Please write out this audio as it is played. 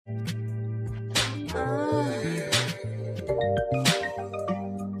Welcome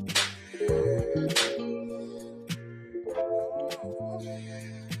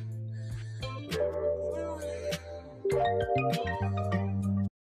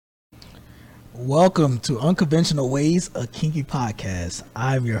to Unconventional Ways, a Kinky Podcast.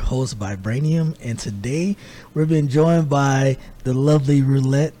 I'm your host, Vibranium, and today we're being joined by the lovely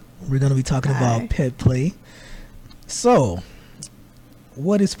Roulette. We're going to be talking about pet play. So,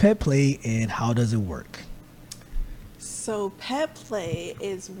 what is pet play and how does it work? So, pet play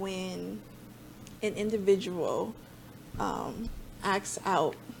is when an individual acts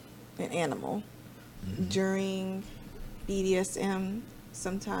out an animal during BDSM.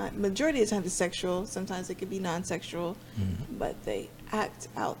 Sometimes, majority of the time it's sexual, sometimes it could be non-sexual, but they act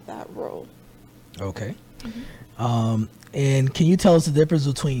out that role. Okay. And can you tell us the difference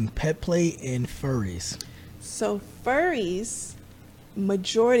between pet play and furries? So furries,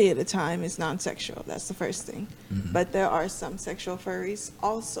 majority of the time is non-sexual. That's the first thing. But there are some sexual furries.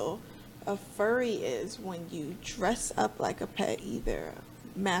 Also, a furry is when you dress up like a pet, either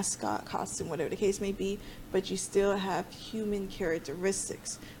mascot, costume, whatever the case may be, but you still have human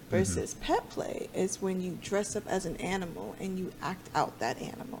characteristics. Versus pet play is when you dress up as an animal and you act out that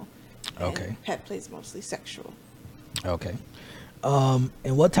animal. Okay. And pet play is mostly sexual. Okay. And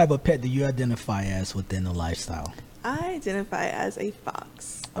what type of pet do you identify as within the lifestyle? I identify as a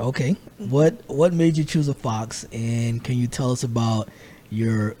fox. Okay. What made you choose a fox, and can you tell us about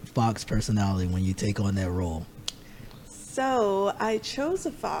your fox personality when you take on that role? So I chose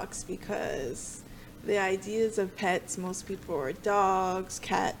a fox because the ideas of pets, most people are dogs,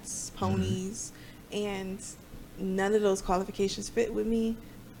 cats, ponies, and none of those qualifications fit with me.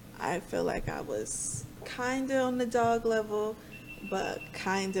 I feel like I was kind of on the dog level, but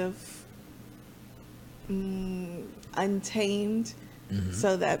kind of untamed.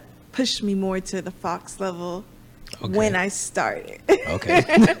 So that pushed me more to the fox level when I started. Okay.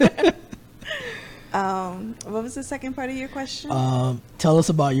 What was the second part of your question? Tell us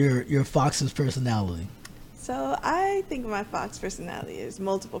about your fox's personality. So I think my fox personality is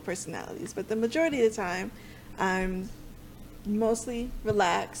multiple personalities, but the majority of the time I'm mostly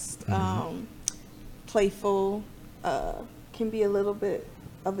relaxed, playful, can be a little bit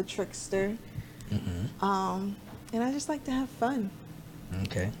of a trickster, and I just like to have fun.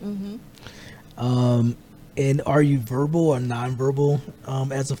 Okay. And are you verbal or nonverbal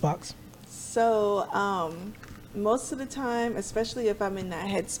as a fox? So most of the time, especially if I'm in that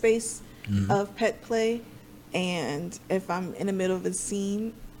headspace of pet play, and if I'm in the middle of a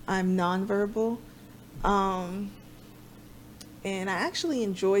scene, I'm nonverbal. And I actually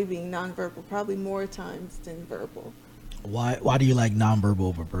enjoy being nonverbal, probably more times than verbal. Why do you like nonverbal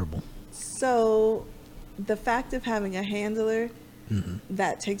over verbal? So the fact of having a handler,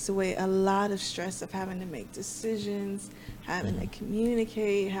 that takes away a lot of stress of having to make decisions, having to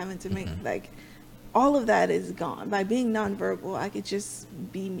communicate, having to make, like, all of that is gone. By being nonverbal, I could just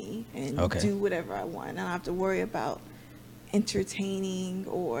be me and do whatever I want. I don't have to worry about entertaining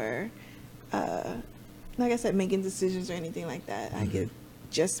or, like I said, making decisions or anything like that. I could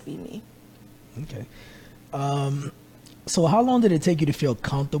just be me. Okay. So how long did it take you to feel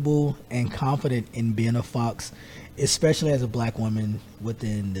comfortable and confident in being a fox, especially as a Black woman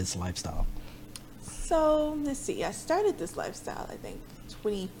within this lifestyle? So let's see. I started this lifestyle, I think,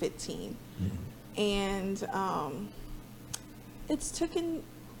 2015, and it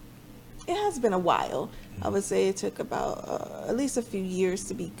has been a while. I would say it took about at least a few years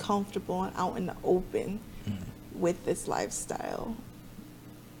to be comfortable and out in the open with this lifestyle.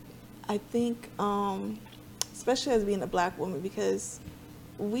 I think, especially as being a Black woman, because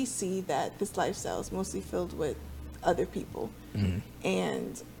we see that this lifestyle is mostly filled with other people,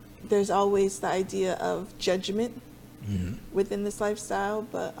 and there's always the idea of judgment within this lifestyle,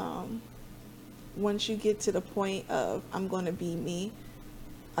 but once you get to the point of I'm going to be me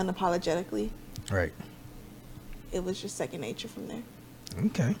unapologetically, right, it was just second nature from there.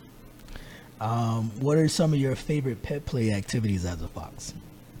 Okay. What are some of your favorite pet play activities as a fox?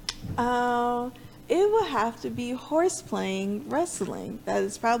 It would have to be horse playing, wrestling. That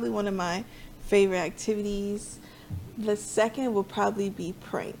is probably one of my favorite activities. The second will probably be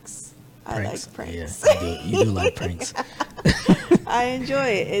pranks. I like pranks. Yeah, you do like pranks. I enjoy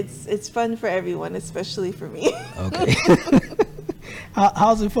it. It's fun for everyone, especially for me. Okay.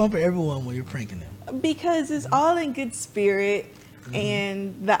 How's it fun for everyone when you're pranking them? Because it's all in good spirit,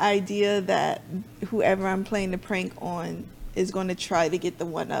 and the idea that whoever I'm playing the prank on is going to try to get the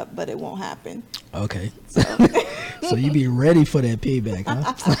one up, but it won't happen. Okay. So you be ready for that payback,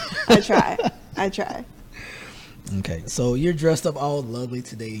 huh? I try. Okay. So you're dressed up all lovely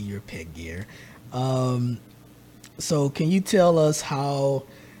today in your pet gear. So can you tell us how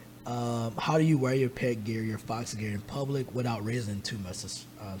do you wear your pet gear, your fox gear in public without raising too much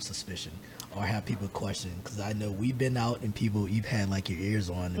suspicion or have people question? Because I know we've been out and you've had like your ears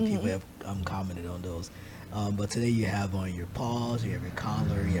on and people have commented on those. But today you have on your paws, you have your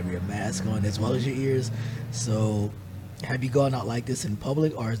collar, you have your mask on as well as your ears. So have you gone out like this in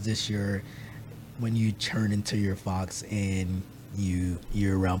public, or is this when you turn into your fox and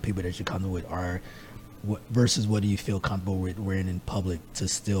you're around people that you're comfortable with, or versus what do you feel comfortable with wearing in public to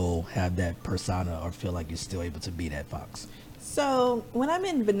still have that persona or feel like you're still able to be that fox? So when I'm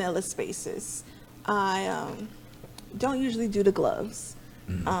in vanilla spaces, I don't usually do the gloves,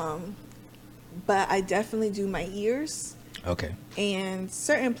 but I definitely do my ears. Okay. And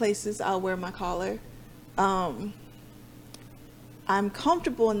certain places I'll wear my collar. I'm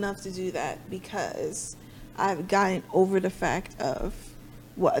comfortable enough to do that because I've gotten over the fact of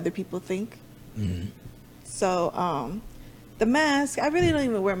what other people think. So the mask, I really don't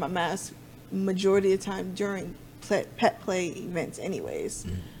even wear my mask majority of the time during pet play events anyways.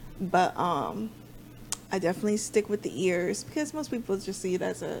 But I definitely stick with the ears because most people just see it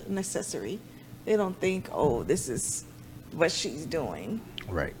as an accessory. They don't think, oh, this is what she's doing.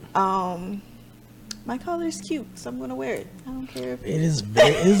 Right. My collar is cute, so I'm gonna wear it. I don't care if it is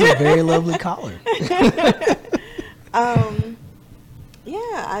a very lovely collar.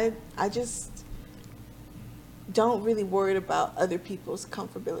 Yeah, I just don't really worry about other people's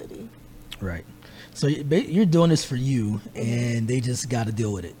comfortability. Right. So you're doing this for you, and they just got to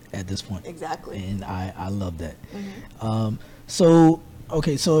deal with it at this point. Exactly. And I love that. So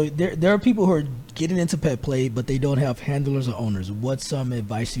there are people who are getting into pet play, but they don't have handlers or owners. What's some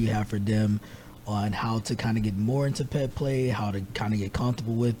advice you have for them on how to kind of get more into pet play, how to kind of get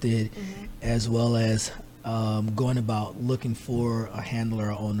comfortable with it, as well as going about looking for a handler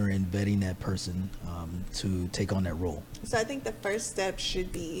or owner and vetting that person to take on that role? So I think the first step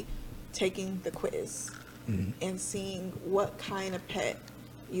should be taking the quiz and seeing what kind of pet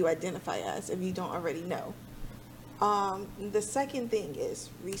you identify as if you don't already know. The second thing is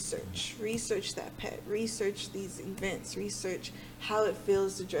research that pet, research these events, research how it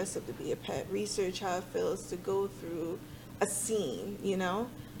feels to dress up to be a pet, research how it feels to go through a scene,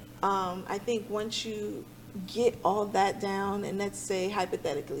 I think once you get all that down, and let's say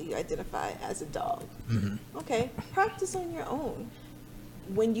hypothetically you identify as a dog, okay, practice on your own.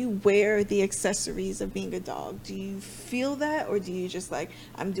 When you wear the accessories of being a dog, do you feel that, or do you just like,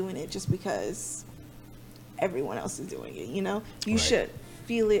 I'm doing it just because everyone else is doing it? You should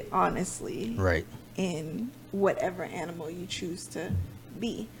feel it honestly, right, in whatever animal you choose to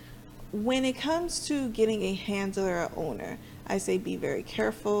be. When it comes to getting a handler or owner, I say be very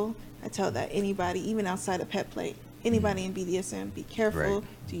careful. I tell that anybody, even outside of pet play, anybody in BDSM, be careful,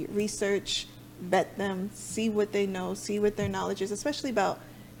 do your research, vet them, see what they know, see what their knowledge is, especially about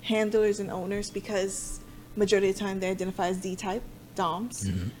handlers and owners, because majority of the time they identify as D-type, DOMs.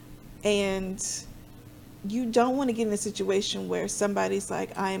 And you don't want to get in a situation where somebody's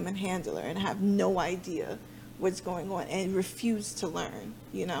like, I am a handler, and have no idea what's going on and refuse to learn,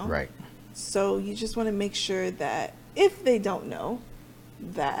 Right. So you just want to make sure that if they don't know,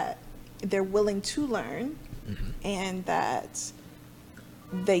 that they're willing to learn, and that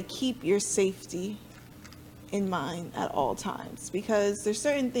they keep your safety in mind at all times, because there's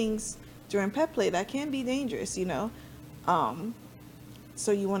certain things during pet play that can be dangerous,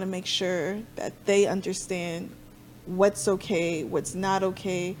 so you want to make sure that they understand what's okay, what's not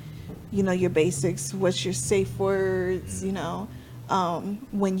okay, your basics, what's your safe words,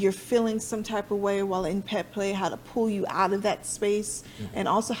 when you're feeling some type of way while in pet play, how to pull you out of that space, and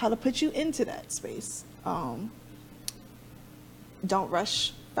also how to put you into that space. Don't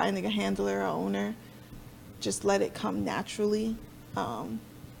rush finding a handler or owner. Just let it come naturally.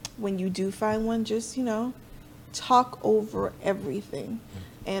 When you do find one, just, talk over everything.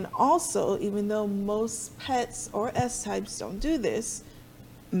 And also, even though most pets or S-types don't do this,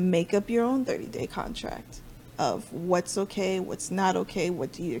 make up your own 30-day contract of what's okay, what's not okay,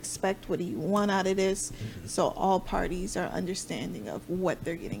 what do you expect, what do you want out of this, so all parties are understanding of what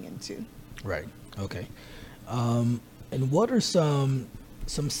they're getting into. Right. Okay. And what are some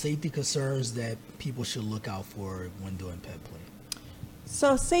safety concerns that people should look out for when doing pet play?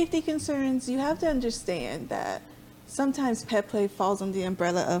 So safety concerns, you have to understand that sometimes pet play falls under the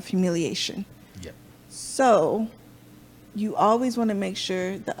umbrella of humiliation. Yep. So you always want to make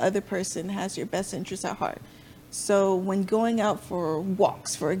sure the other person has your best interests at heart. So when going out for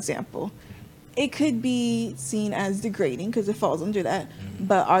walks, for example, it could be seen as degrading because it falls under that,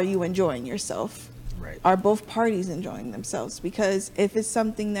 but are you enjoying yourself? Right. Are both parties enjoying themselves? Because if it's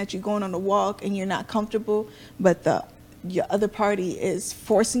something that you're going on a walk and you're not comfortable, but your other party is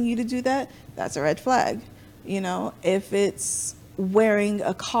forcing you to do that, that's a red flag. If it's wearing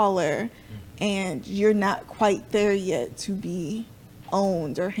a collar and you're not quite there yet to be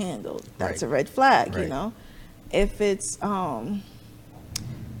owned or handled, that's a red flag. If it's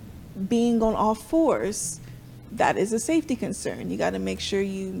being on all fours, that is a safety concern. You got to make sure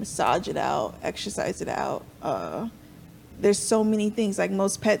you massage it out, exercise it out. There's so many things. Like,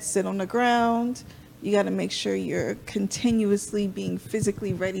 most pets sit on the ground. You got to make sure you're continuously being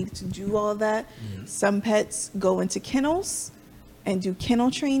physically ready to do all that. Some pets go into kennels and do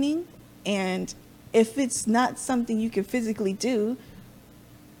kennel training. And if it's not something you can physically do,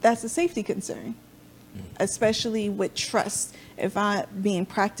 that's a safety concern, especially with trust. If I'm being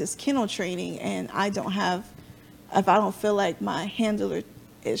practiced kennel training and if I don't feel like my handler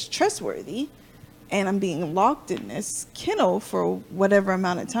is trustworthy and I'm being locked in this kennel for whatever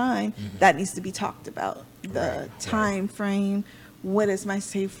amount of time, that needs to be talked about. The time frame, what is my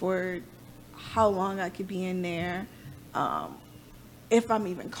safe word, how long I could be in there, if I'm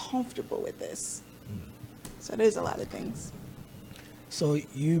even comfortable with this. So there's a lot of things. So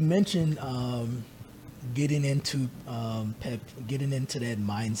you mentioned getting into getting into that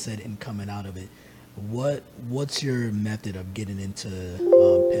mindset and coming out of it. What's your method of getting into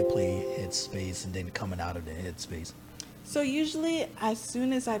pet play headspace and then coming out of the headspace? So usually, as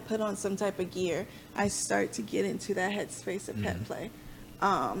soon as I put on some type of gear, I start to get into that headspace of pet play,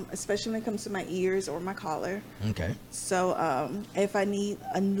 especially when it comes to my ears or my collar. Okay. So if I need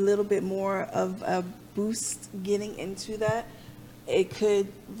a little bit more of a boost getting into that, it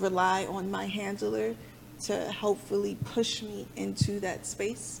could rely on my handler to hopefully push me into that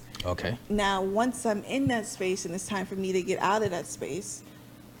space. Okay. Now, once I'm in that space and it's time for me to get out of that space,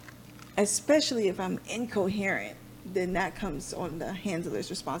 especially if I'm incoherent, then that comes on the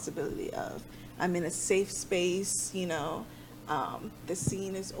handler's responsibility of, I'm in a safe space, the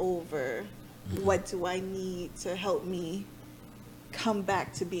scene is over. What do I need to help me come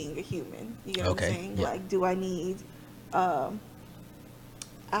back to being a human? You know what I'm saying? Yeah. Like, do I need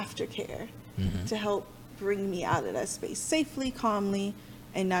aftercare to help bring me out of that space safely, calmly,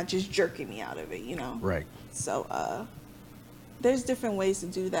 and not just jerking me out of it, Right. So there's different ways to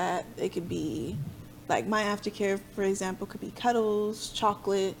do that. It could be, like, my aftercare, for example, could be cuddles,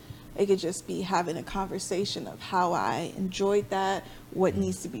 chocolate. It could just be having a conversation of how I enjoyed that, what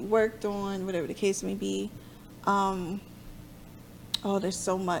needs to be worked on, whatever the case may be. There's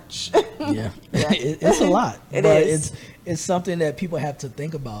so much. Yeah. It's a lot. It but is. It's something that people have to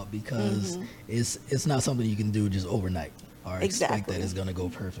think about, because it's not something you can do just overnight or expect that it's going to go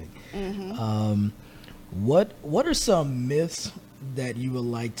perfect. What are some myths that you would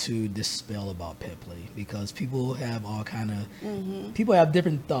like to dispel about pet play? Because people have all kind of people have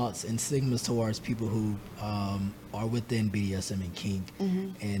different thoughts and stigmas towards people who are within BDSM and kink,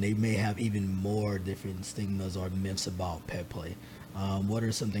 and they may have even more different stigmas or myths about pet play. What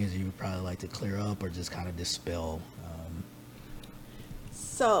are some things that you would probably like to clear up or just kind of dispel?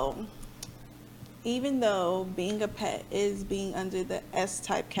 So, even though being a pet is being under the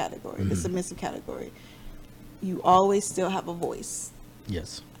S-type category, the submissive category, you always still have a voice.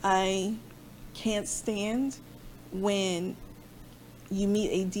 Yes. I can't stand when you meet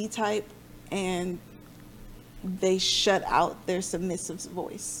a D-type and they shut out their submissive's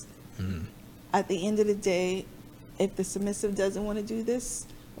voice. At the end of the day, if the submissive doesn't want to do this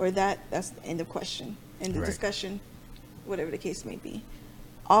or that, that's the end of question, end of discussion, whatever the case may be.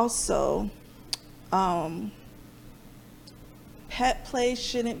 Also, pet play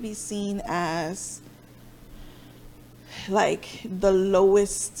shouldn't be seen as like the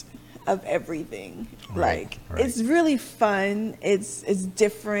lowest of everything. It's really fun. It's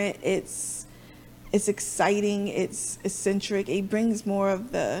different. It's exciting. It's eccentric. It brings more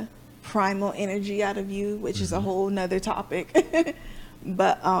of the primal energy out of you, which is a whole nother topic.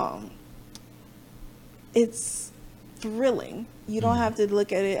 But it's thrilling. You don't have to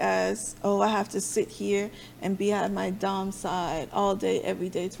look at it as, I have to sit here and be at my dom side all day, every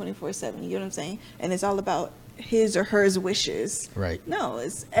day, 24/7. You know what I'm saying? And it's all about his or her wishes. Right. No,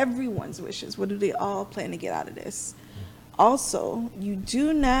 it's everyone's wishes. What do they all plan to get out of this? Also, you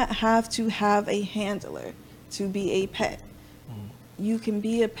do not have to have a handler to be a pet. You can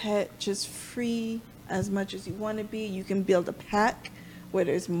be a pet just free as much as you want to be. You can build a pack where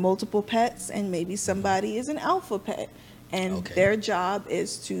there's multiple pets, and maybe somebody is an alpha pet, and their job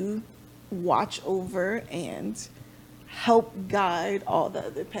is to watch over and help guide all the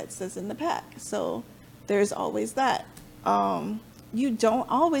other pets that's in the pack. So there's always that. you don't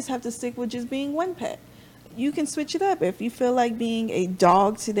always have to stick with just being one pet. You can switch it up. If you feel like being a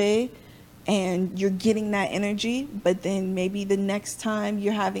dog today and you're getting that energy, but then maybe the next time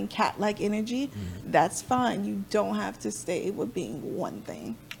you're having cat-like energy, that's fine. You don't have to stay with being one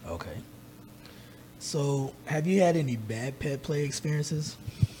thing. Okay. So, have you had any bad pet play experiences?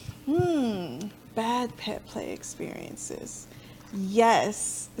 Bad pet play experiences.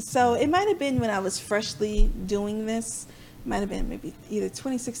 Yes. So it might have been when I was freshly doing this. It might have been maybe either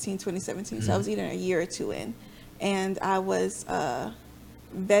 2016, 2017. So I was either a year or two in. And I was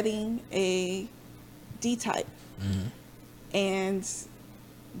vetting a D-type. And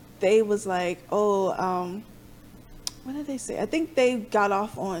they was like, oh, what did they say? I think they got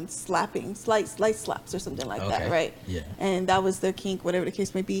off on slapping, light slaps or something like that, right? Yeah. And that was their kink, whatever the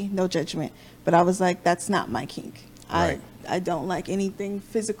case may be, no judgment. But I was like, that's not my kink. Right. I don't like anything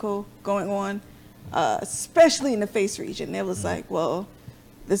physical going on, especially in the face region. It was like, well,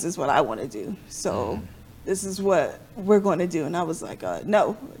 this is what I want to do. So this is what we're going to do. And I was like,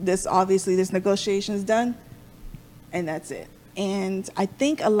 no, this negotiation is done. And that's it. And I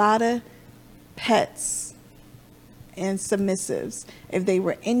think a lot of pets and submissives, if they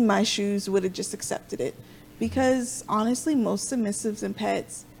were in my shoes, would have just accepted it. Because honestly, most submissives and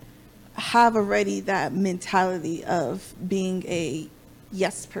pets have already that mentality of being a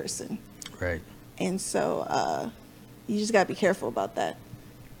yes person. Right. And so you just got to be careful about that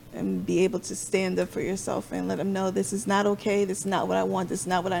and be able to stand up for yourself and let them know this is not okay, this is not what I want, this is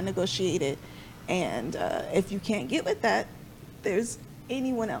not what I negotiated. And if you can't get with that, there's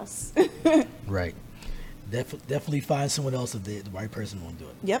anyone else. Right. Definitely find someone else if the right person won't do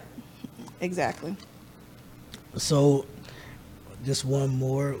it. Yep, exactly. So, just one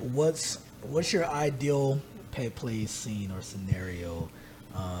more. What's your ideal pet play scene or scenario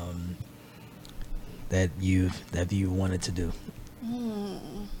that you wanted to do?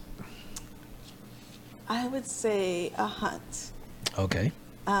 I would say a hunt. Okay.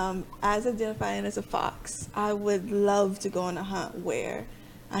 As identifying as a fox, I would love to go on a hunt where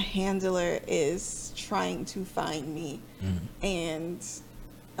a handler is trying to find me. And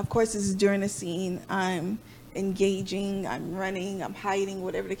of course, this is during a scene. I'm engaging, I'm running, I'm hiding,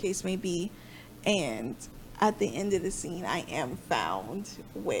 whatever the case may be. And at the end of the scene, I am found,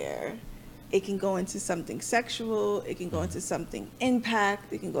 where it can go into something sexual, it can go into something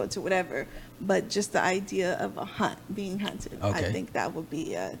impact, it can go into whatever. But just the idea of a hunt, being hunted, Okay. I think that would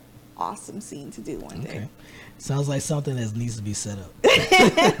be an awesome scene to do one day. Sounds like something that needs to be set up.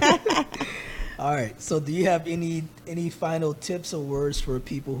 All right. So, do you have any final tips or words for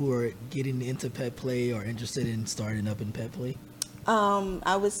people who are getting into pet play or interested in starting up in pet play?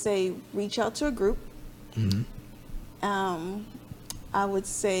 I would say reach out to a group. I would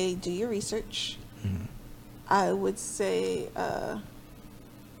say do your research. I would say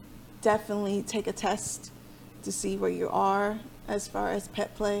definitely take a test to see where you are as far as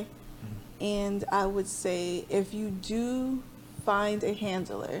pet play. And I would say if you do find a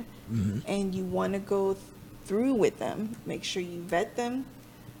handler and you want to go through with them, make sure you vet them.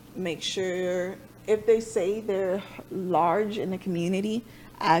 Make sure if they say they're large in the community,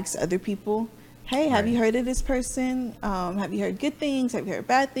 ask other people, hey, have you heard of this person? Have you heard good things? Have you heard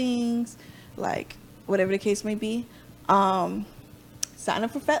bad things? Like, whatever the case may be. Sign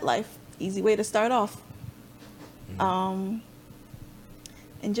up for FetLife. Easy way to start off. And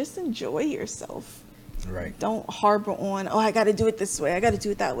just enjoy yourself. Right. Don't harbor on, oh, I got to do it this way, I got to do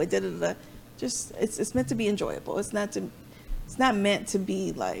it that way. Just it's meant to be enjoyable. It's not meant to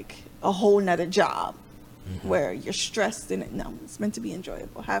be like a whole nother job where you're stressed in it. No, it's meant to be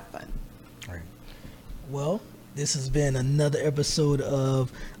enjoyable. Have fun. All right. Well, this has been another episode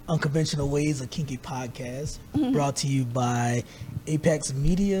of Unconventional Ways, a Kinky Podcast, brought to you by Apex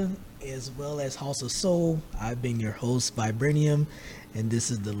Media as well as House of Soul. I've been your host, Vibranium, and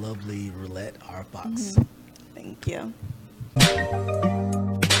this is the lovely Roulette, our fox. Thank you.